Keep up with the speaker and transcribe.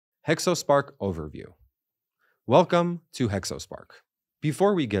Hexospark Overview. Welcome to Hexospark.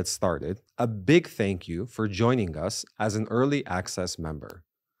 Before we get started, a big thank you for joining us as an early access member.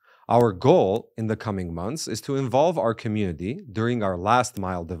 Our goal in the coming months is to involve our community during our last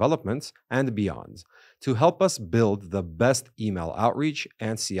mile development and beyond to help us build the best email outreach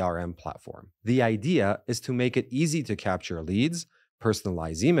and CRM platform. The idea is to make it easy to capture leads,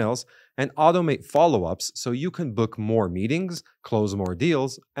 personalize emails, and automate follow-ups so you can book more meetings, close more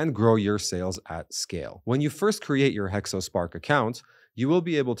deals, and grow your sales at scale. When you first create your Hexospark account, you will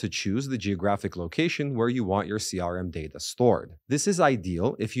be able to choose the geographic location where you want your CRM data stored. This is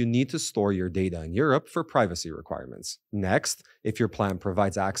ideal if you need to store your data in Europe for privacy requirements. Next, if your plan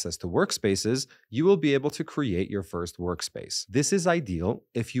provides access to workspaces, you will be able to create your first workspace. This is ideal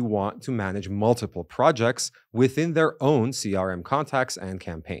if you want to manage multiple projects within their own CRM contacts and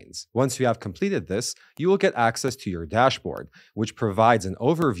campaigns. Once you have completed this, you will get access to your dashboard, which provides an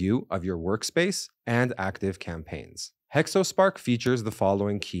overview of your workspace and active campaigns. Hexospark features the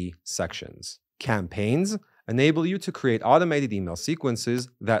following key sections. Campaigns enable you to create automated email sequences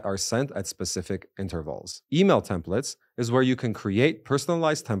that are sent at specific intervals. Email templates is where you can create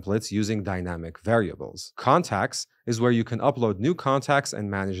personalized templates using dynamic variables. Contacts is where you can upload new contacts and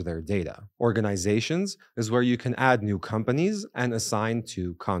manage their data. Organizations is where you can add new companies and assign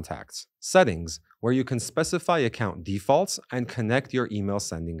to contacts. Settings, where you can specify account defaults and connect your email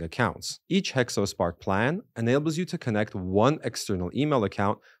sending accounts. Each Hexospark plan enables you to connect one external email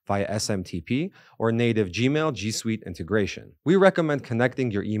account via SMTP or native Gmail G Suite integration. We recommend connecting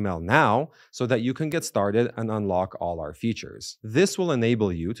your email now so that you can get started and unlock all our features. This will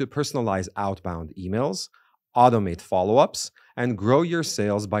enable you to personalize outbound emails, automate follow-ups, and grow your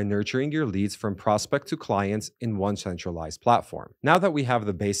sales by nurturing your leads from prospect to clients in one centralized platform. Now that we have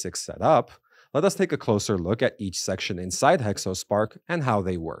the basics set up, let us take a closer look at each section inside Hexospark and how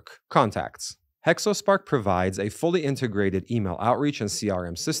they work. Contacts. Hexospark provides a fully integrated email outreach and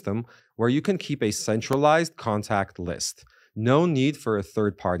CRM system where you can keep a centralized contact list. No need for a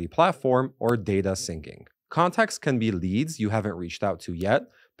third-party platform or data syncing. Contacts can be leads you haven't reached out to yet,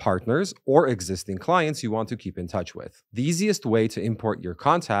 partners, or existing clients you want to keep in touch with. The easiest way to import your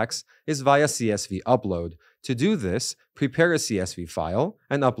contacts is via CSV upload. To do this, prepare a CSV file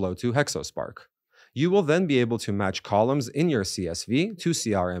and upload to Hexospark. You will then be able to match columns in your CSV to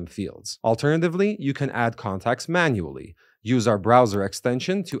CRM fields. Alternatively, you can add contacts manually. Use our browser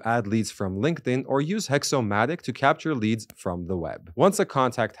extension to add leads from LinkedIn or use Hexomatic to capture leads from the web. Once a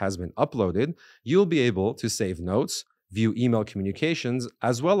contact has been uploaded, you'll be able to save notes, view email communications,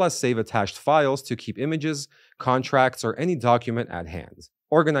 as well as save attached files to keep images, contracts, or any document at hand.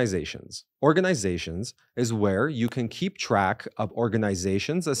 Organizations. Organizations is where you can keep track of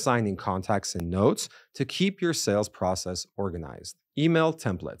organizations assigning contacts and notes to keep your sales process organized. Email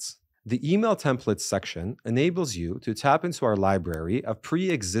templates. The email templates section enables you to tap into our library of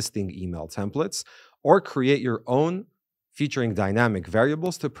pre-existing email templates or create your own featuring dynamic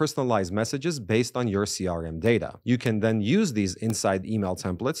variables to personalize messages based on your CRM data. You can then use these inside email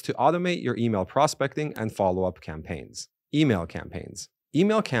templates to automate your email prospecting and follow-up campaigns. Email campaigns.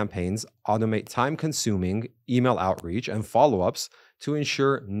 Email campaigns automate time-consuming email outreach and follow-ups to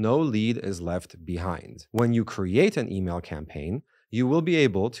ensure no lead is left behind. When you create an email campaign, you will be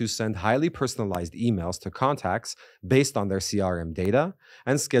able to send highly personalized emails to contacts based on their CRM data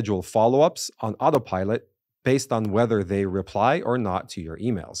and schedule follow-ups on autopilot based on whether they reply or not to your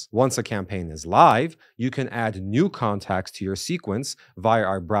emails. Once a campaign is live, you can add new contacts to your sequence via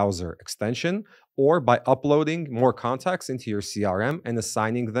our browser extension or by uploading more contacts into your CRM and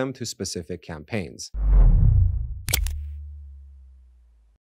assigning them to specific campaigns.